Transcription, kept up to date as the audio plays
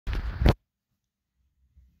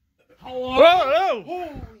Oh,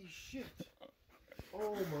 Holy shit!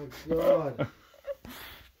 Oh my god!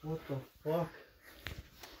 What the fuck?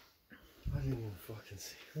 I didn't even fucking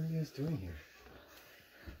see. What are you guys doing here?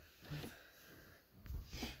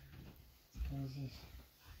 What is this?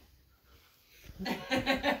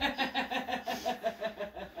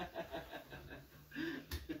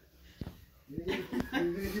 You're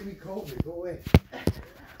gonna give me COVID. Go away.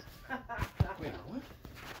 Wait, what?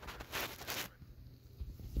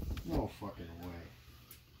 No fucking way.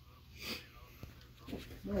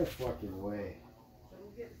 No fucking way.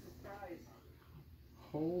 Someone's getting surprised.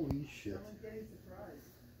 Holy shit. Someone's getting surprised.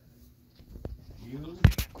 You.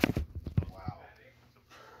 Wow.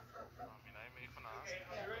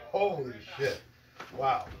 Holy shit.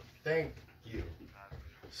 Wow. Thank you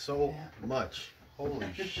so much. Holy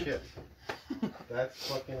shit. That's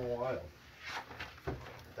fucking wild.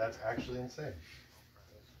 That's actually insane.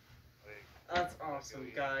 That's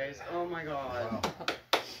awesome, guys. Oh my god. Wow.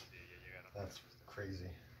 That's crazy.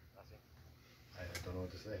 I don't know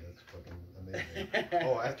what to say. That's fucking amazing.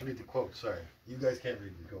 Oh, I have to read the quote. Sorry. You guys can't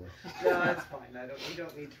read the quote. No, that's fine. We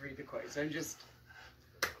don't need to read the quotes. I'm just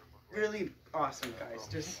really awesome, guys.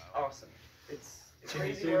 Just awesome. It's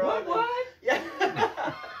crazy. What? Yeah.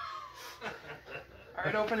 All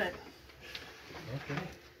right, open it. Okay.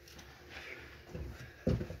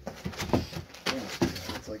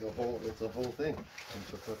 It's like a whole. It's a whole thing.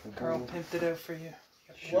 It's a fucking Carl whole. pimped it out for you.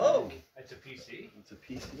 Shit. Whoa. It's a PC? It's a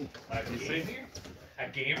PC. A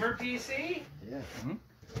gamer PC? Yeah.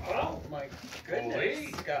 Oh my goodness,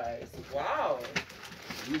 Holy. guys. Wow.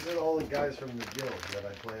 These are all the guys from the guild that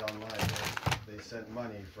I play online. They sent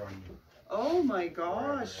money from. Oh my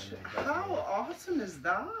gosh. Wherever, and they got How me. awesome is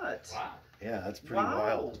that? Wow. Yeah, that's pretty Wow.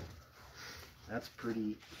 wild. That's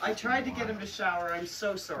pretty. I tried to get him to shower. I'm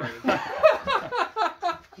so sorry.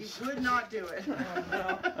 He could not do it. Oh,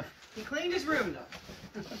 no. He cleaned his room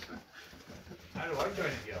though. How do I join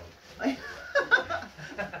the guild?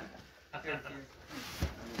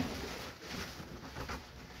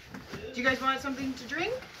 Do you guys want something to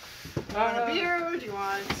drink? Do you want a beer? Do you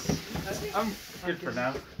want... I'm good for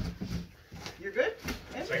now. You're good?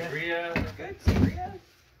 Yeah? Sangria. Good? Sangria?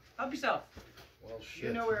 Help yourself. Well, shit.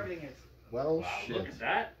 You know where everything is. Well, Wow, shit. look at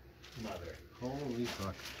that mother. Holy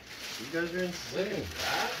fuck. You guys are Look at insane.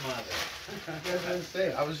 that mother. You guys are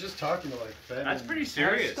insane. I was just talking to like Fed. That's and- pretty I was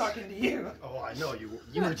serious. talking to you. Oh, I know you.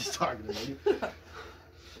 You were just talking to me.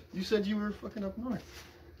 You said you were fucking up north.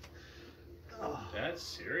 Oh, That's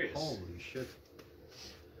serious. holy shit.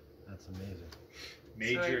 That's amazing.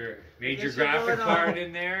 Major guess you're graphic going on. card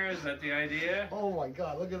in there. Is that the idea? Oh my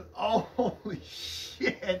god, look at. Oh, holy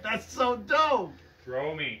shit. That's so dope.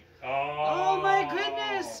 Bromy. Oh. Oh my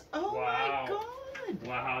goodness. Oh wow. my god.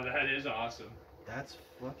 Wow, that is awesome. That's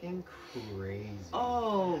fucking crazy.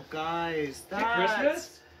 Oh, guys. Is it That's...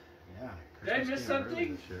 Christmas? Yeah. Did I Christmas miss came early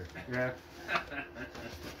something? this year. Yeah.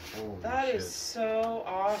 Holy That shit. is so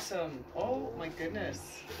awesome. Oh my goodness.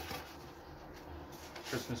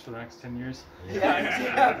 Christmas for the next 10 years.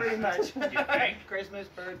 Yeah, pretty much. You think? Christmas,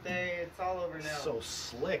 birthday, it's all over now. So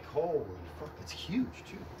slick. Holy fuck. It's huge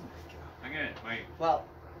too. Oh my god. I'm gonna Well,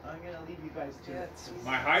 I'm gonna leave you guys to it.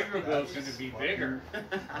 my hydro glow's gonna be bigger.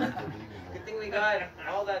 Unbelievable. Good thing we got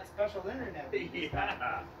all that special internet.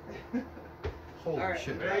 Yeah. Holy All right,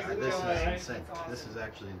 shit. guys, This enjoy. is insane. That's This awesome. is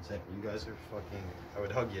actually insane. You guys are fucking. I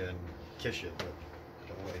would hug you and kiss you, but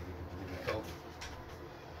don't worry, you can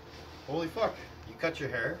Holy fuck. You cut your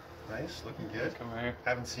hair. Nice. Looking good. Come right here.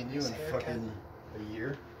 Haven't seen you in Haircut. fucking a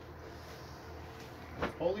year.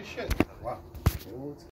 Holy shit. Wow. Well, let's